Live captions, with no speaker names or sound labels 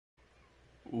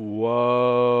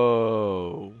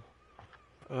Whoa.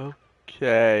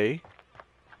 Okay.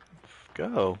 Let's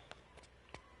go.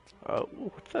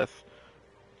 Ooh, what's this?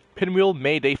 Pinwheel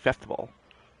May Day Festival.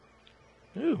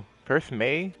 Ooh, first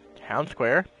May, Town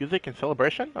Square, music and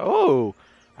celebration. Oh,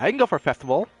 I can go for a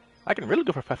festival. I can really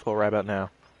go for a festival right about now.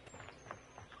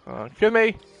 Excuse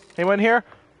me, anyone here?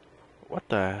 What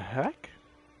the heck?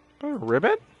 A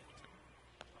ribbon?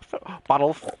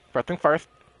 Bottles, first thing first.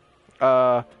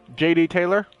 JD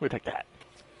Taylor, we take that.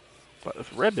 But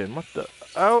this ribbon, what the?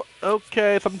 Oh,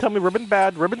 okay, something tell me ribbon's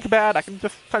bad. Ribbon's bad, I can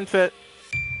just sense it.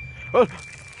 Oh,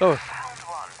 oh. Found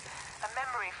one. A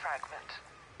memory fragment.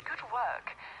 Good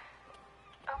work.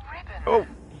 A ribbon. Oh.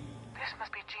 This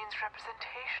must be Jean's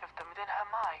representation of them within her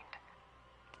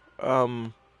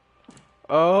mind.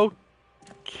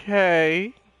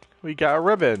 Okay. We got a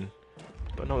ribbon.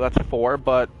 Don't know what that's for,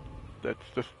 but let's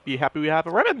just be happy we have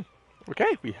a ribbon.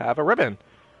 Okay, we have a ribbon.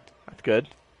 That's good.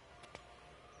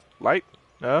 Light?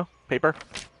 No? Paper?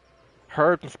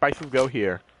 Herbs and spices go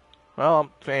here. Well,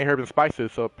 I'm saying herbs and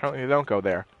spices, so apparently they don't go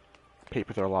there.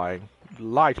 Papers are lying.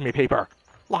 Lie to me, paper!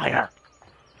 Liar!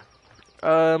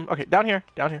 Okay, down here.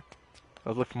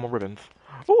 Let's look for more ribbons.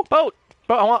 Ooh, boat!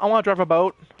 Boat! I want to drive a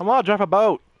boat. I want to drive a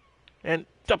boat! And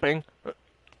jumping.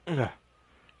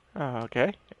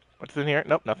 Okay. What's in here?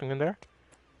 Nope, nothing in there.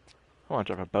 I want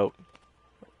to drive a boat.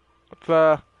 What's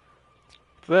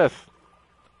this?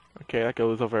 Okay, that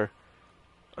goes over.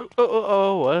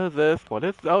 Oh, what is this? What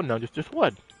is? Oh no, just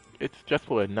wood. It's just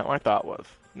wood. Not what I thought was.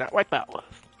 Not what I thought was.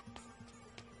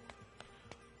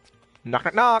 Knock,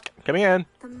 knock, knock. Come in.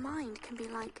 The mind can be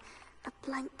like a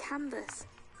blank canvas,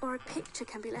 or a picture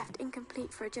can be left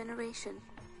incomplete for a generation,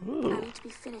 only to be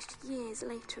finished years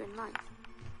later in life.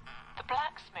 The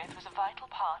blacksmith was a vital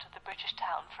part of the British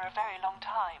town for a very long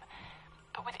time.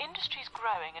 But with industries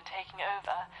growing and taking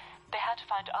over, they had to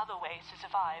find other ways to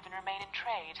survive and remain in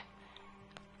trade.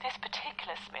 This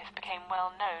particular smith became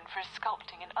well known for his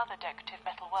sculpting and other decorative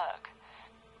metal work.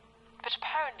 But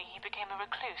apparently he became a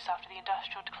recluse after the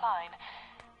industrial decline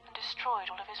and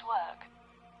destroyed all of his work.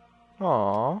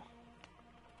 Aww.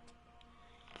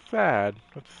 Sad.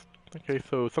 Okay,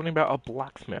 so something about a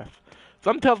blacksmith.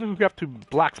 Something tells me we have to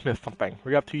blacksmith something.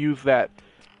 We have to use that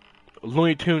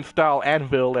Looney Tunes style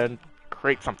anvil and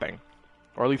create something.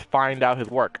 Or at least find out his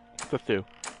work. Let's do.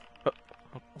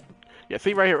 Yeah,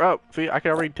 see right here. Oh, see, I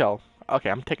can already tell. Okay,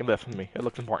 I'm taking this with me. It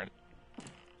looks important.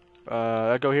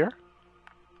 I go here?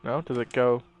 No? Does it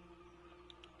go?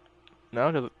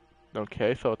 No? Does it?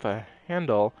 Okay, so it's a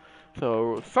handle.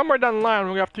 So somewhere down the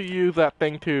line, we have to use that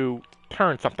thing to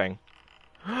turn something.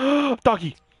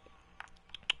 Doggy!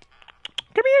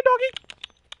 Come here, doggy!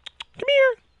 Come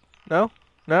here! No?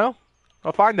 No?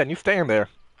 Oh, fine then. You stay in there.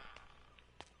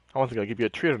 I wasn't gonna give you a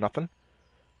treat or nothing.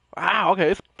 Wow, okay,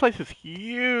 this place is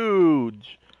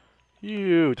huge.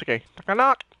 Huge. Okay, knock,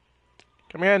 knock.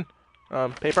 Come in.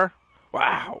 Paper.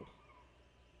 Wow.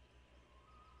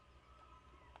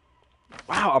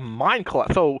 Wow, a mine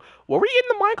collapse. So, were we in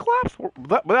the mine collapse?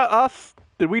 Was that us?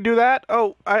 Did we do that?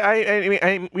 Oh, we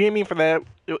didn't mean for that.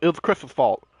 It was Crystal's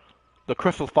fault. The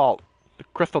Crystal's fault. The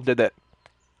Crystal did it.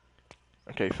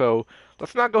 Okay, so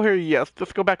let's not go here yet.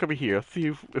 Let's go back over here. Let's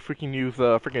see if we can use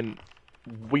the freaking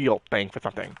wheel thing for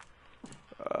something.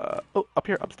 Oh, up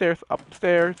here, upstairs.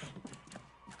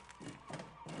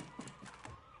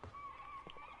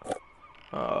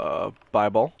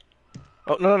 Bible.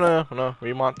 Oh, no.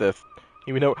 We want this.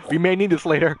 Even though we may need this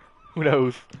later. Who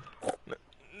knows?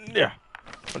 Yeah.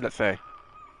 What did that say?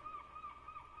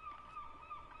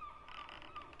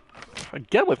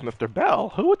 Again with Mr. Bell.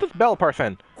 Who is this Bell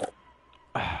person?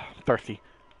 Thirsty.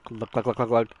 Glug, glug, glug, glug,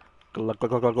 glug. Glug, glug,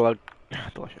 glug, glug, glug.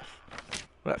 Delicious.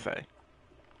 What did that say?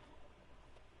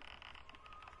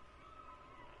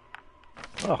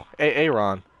 Oh,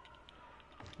 Aaron.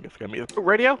 I guess it's gonna be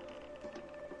radio?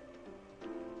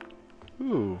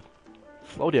 Ooh.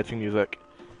 Slow dancing music.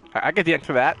 I get the answer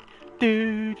to that.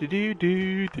 Do do do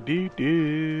do do do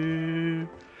do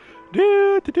do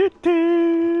do do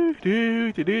do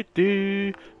do do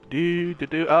do do do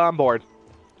do. I'm bored.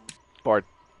 Bored.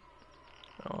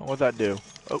 Oh, what's that do?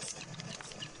 Oh.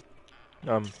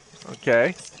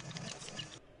 Okay.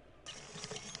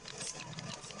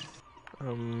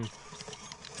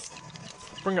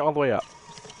 Bring it all the way up.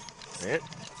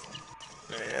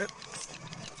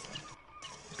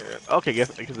 Okay, guess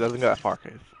it doesn't go that far.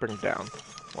 Okay, let's bring it down.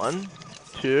 1,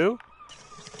 2,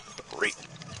 3.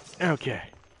 Okay.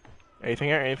 Anything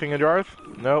here? Anything in the drawers?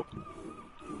 Nope.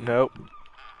 Nope.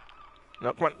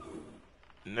 Nope. Come on.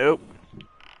 Nope.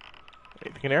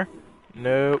 Anything in here?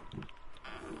 Nope.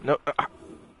 Nope.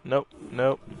 Nope.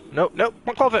 Nope. Nope. Nope. Come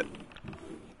on, close it.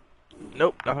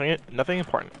 Nope, nothing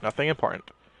important. Nothing important.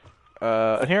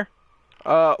 In here?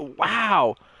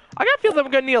 Wow! I got a feeling I'm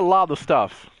gonna need a lot of the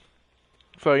stuff.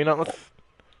 So, you know, let's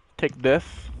take this.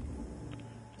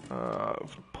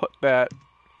 Put that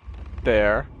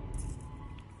there.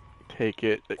 Take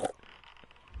it.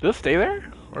 Does it stay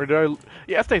there? Or do I...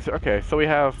 Yeah, it stays there. Okay, so we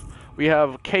have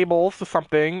cables to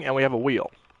something, and we have a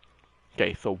wheel.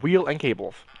 Okay, so wheel and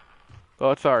cables. So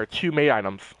that's our two main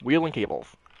items. Wheel and cables.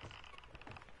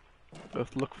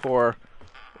 Let's look for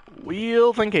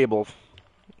wheels and cables.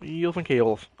 Wheels and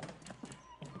cables.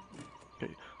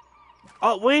 Okay.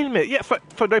 Oh, wait a minute. Yeah, so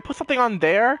do I put something on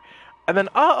there? And then,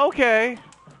 oh, okay.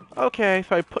 Okay,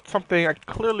 so I put something, I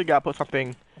clearly gotta put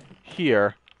something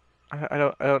here. I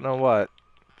don't know what.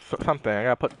 Something, I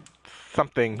gotta put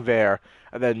something there.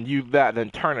 And then use that, and then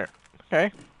turn it.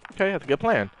 Okay, okay, that's a good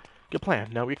plan. Good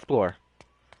plan. Now we explore.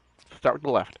 Start with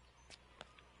the left.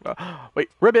 Wait,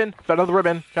 ribbon! Found another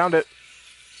ribbon. Found it.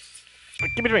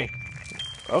 Give it to me.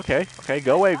 Okay, okay,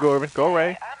 go away, ribbon. Go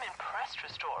away. I'm impressed,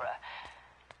 Restorer.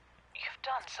 You've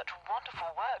done such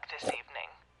wonderful work this evening.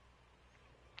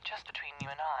 Just between you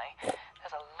and I,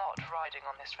 there's a lot riding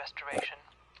on this restoration.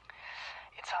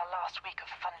 It's our last week of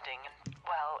funding, and,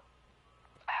 well,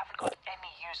 I haven't got any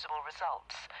usable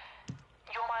results.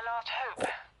 You're my last hope,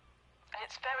 and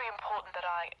it's very important that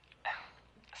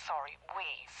we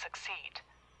succeed.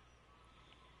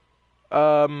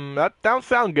 That don't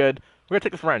sound good. We're gonna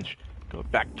take this wrench. Go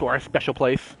back to our special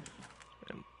place.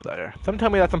 And some tell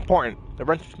me that's important. The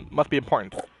wrench must be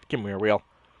important. Give me a wheel.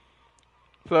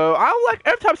 So I don't like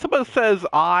every time someone says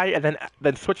I and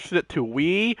then switches it to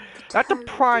we. That's a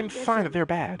prime sign that they're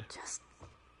bad. Just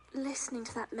listening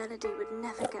to that melody would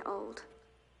never get old.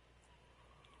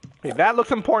 Hey, that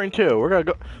looks important too. We're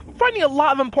finding a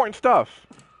lot of important stuff.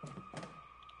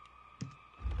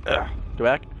 Go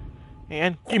back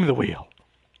and give me the wheel.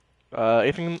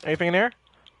 Anything in there?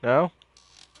 No.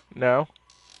 No.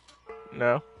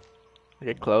 No.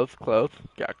 Okay, close.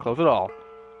 Gotta close it all.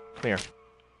 Come here.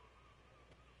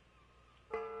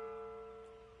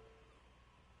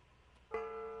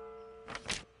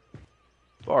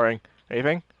 Boring.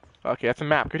 Anything? Okay, that's a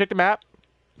map. Can you take the map?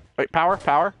 Wait, power.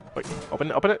 Wait,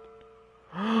 open it.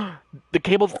 The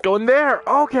cable's going there.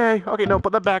 Okay, no,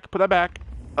 put that back.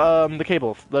 The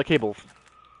cables.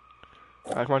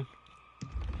 Come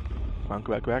on.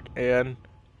 Go back, and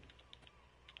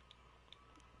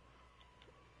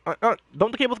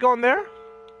don't the cables go in there?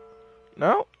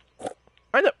 No.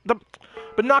 I know the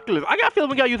binoculars. I got a feeling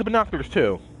we gotta use the binoculars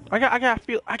too. I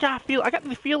got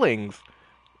these feelings.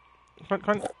 Come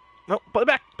on. No, put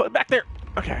it back there.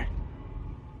 Okay.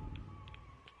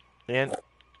 And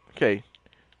okay.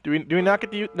 Do we not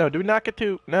get to use? No. Do we not get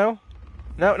to? No.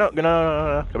 Go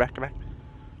back.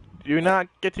 Do we not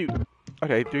get to?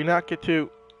 Okay. Do we not get to?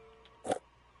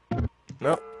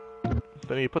 No.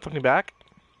 Then you put something back.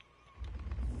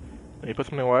 Then you put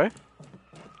something away.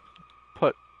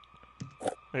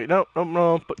 Wait, no.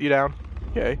 Put you down.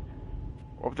 Okay.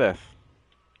 What with this?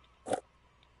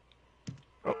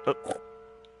 Oh.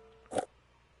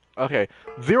 Okay.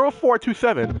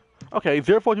 0427. Okay,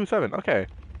 0427. Okay.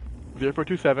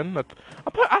 0427. I'm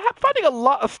finding a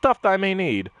lot of stuff that I may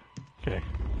need. Okay.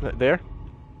 There.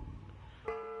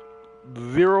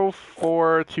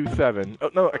 0427. Oh,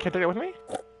 no, I can't take that with me?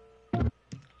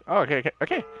 Oh, okay.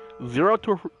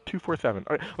 0247.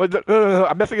 Okay. No,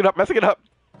 I'm messing it up.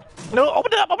 No,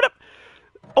 open it up.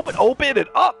 Open it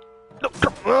up. No,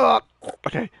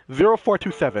 okay.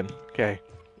 0427. Okay.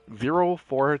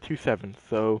 0427.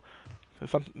 So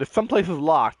there's some places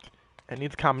locked and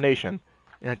needs a combination.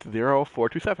 And it's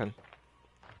 0427.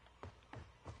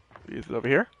 Is it over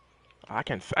here? I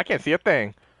can't see a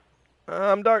thing.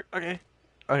 I'm dark. Okay,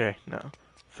 no.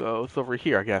 So it's over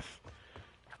here, I guess.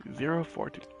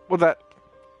 042. What's that?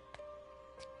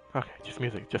 Okay, just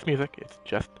music. It's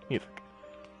just music.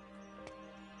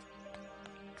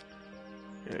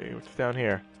 Okay, what's down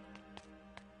here?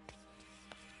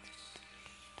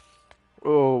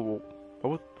 Oh,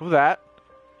 what was that?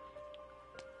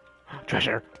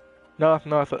 Treasure. No,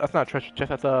 that's not a treasure chest.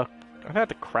 That's I think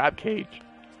that's a crab cage.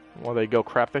 Well, they go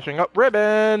crab fishing. Up,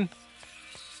 ribbon.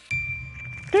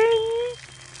 Ding!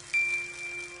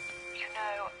 You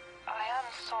know, I am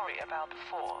sorry about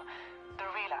before, the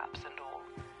relapse and all.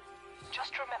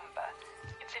 Just remember,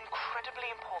 it's incredibly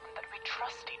important that we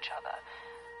trust each other.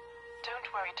 Don't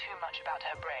worry too much about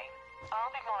her brain.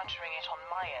 I'll be monitoring it on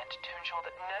my end to ensure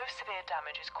that no severe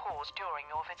damage is caused during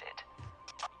your visit.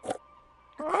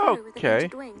 A crow with a Okay.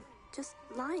 painted wing, just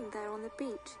lying there on the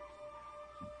beach.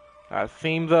 That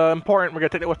seems important. We're gonna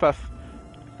take it with us.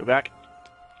 Go back.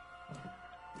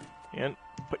 And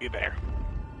put you there.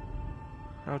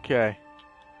 Okay.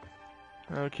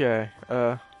 Okay.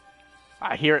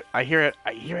 I hear it. I hear it.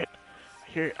 I hear it. I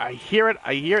hear it. I hear it.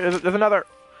 I hear it. There's another.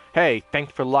 Hey,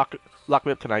 thanks for lock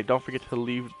me up tonight. Don't forget to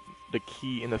leave the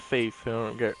key in the safe so you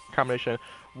don't get combination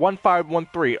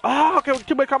 1513. Oh, okay,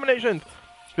 too many combinations.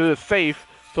 Because it's safe,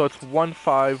 so it's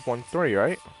 1513,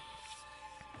 right?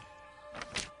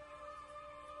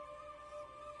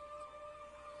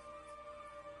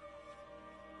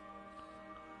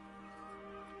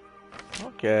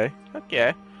 Okay.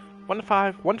 Okay.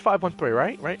 1513,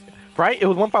 right? Right? Right? It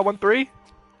was 1513?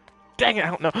 Dang it, I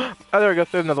don't know. Oh, there we go.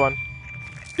 There's another one.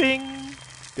 Ding!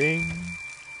 Ding.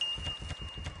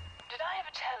 Did I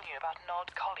ever tell you about an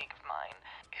old colleague of mine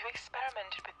who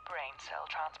experimented with brain cell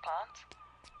transplants?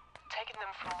 Taking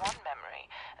them from one memory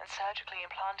and surgically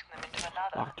implanting them into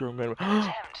another. An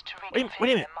attempt to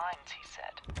reconfigure their minds, he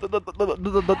said.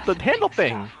 The handle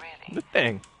thing. Really. The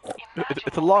thing.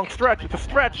 It's a long stretch. It's a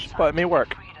stretch, but it may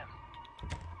work.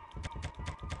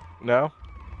 No?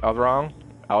 I was wrong?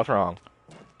 I was wrong.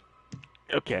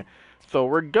 Okay. So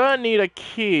we're gonna need a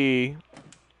key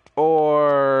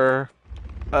or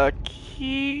a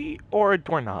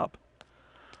doorknob.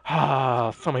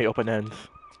 Ah, so many open ends.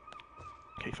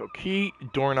 Okay, so key,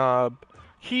 doorknob,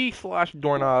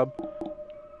 key/doorknob,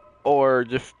 or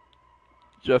just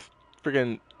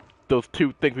friggin' those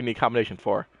two things we need combinations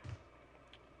for.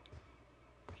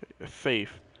 Okay, the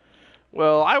safe.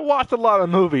 Well, I watched a lot of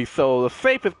movies, so the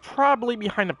safe is probably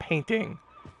behind a painting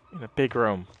in a big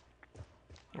room.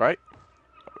 Right?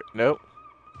 Nope.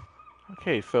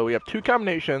 Okay, so we have two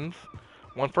combinations.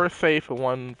 One for a safe and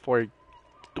one for a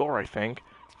door, I think.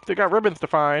 Still got ribbons to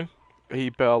find. A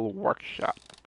Bell Workshop.